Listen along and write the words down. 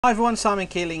Hi everyone, Simon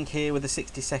Keeling here with the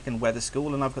 60-second weather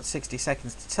school, and I've got 60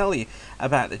 seconds to tell you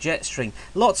about the jet stream.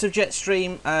 Lots of jet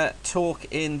stream talk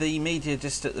in the media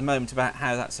just at the moment about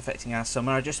how that's affecting our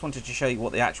summer. I just wanted to show you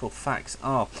what the actual facts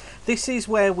are. This is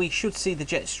where we should see the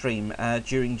jet stream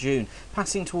during June,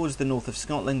 passing towards the north of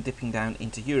Scotland, dipping down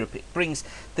into Europe. It brings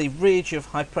the ridge of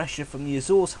high pressure from the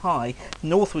Azores High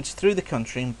northwards through the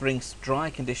country and brings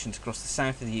dry conditions across the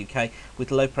south of the UK,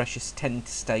 with low pressures tending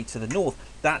to stay to the north.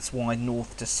 That's why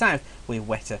north to south we're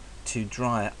wetter to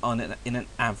drier in an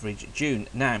average June.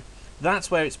 Now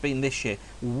that's where it's been this year,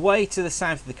 way to the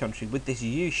south of the country, with this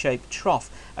U-shaped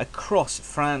trough across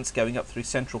France going up through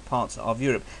central parts of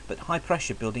Europe, but high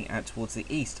pressure building out towards the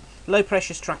east. Low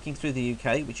pressure is tracking through the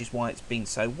UK, which is why it's been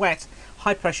so wet.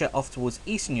 High pressure off towards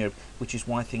Eastern Europe, which is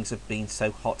why things have been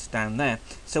so hot down there.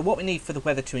 So what we need for the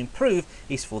weather to improve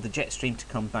is for the jet stream to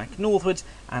come back northwards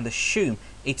and assume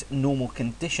its normal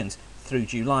conditions through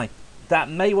July. That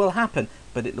may well happen,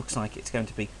 but it looks like it's going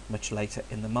to be much later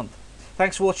in the month.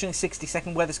 Thanks for watching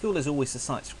 60-second weather school. As always, the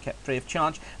site's kept free of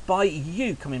charge by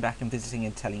you coming back and visiting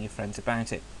and telling your friends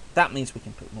about it. That means we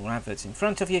can put more adverts in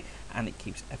front of you, and it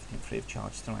keeps everything free of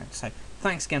charge throughout. So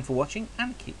thanks again for watching,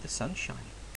 and keep the sun shining.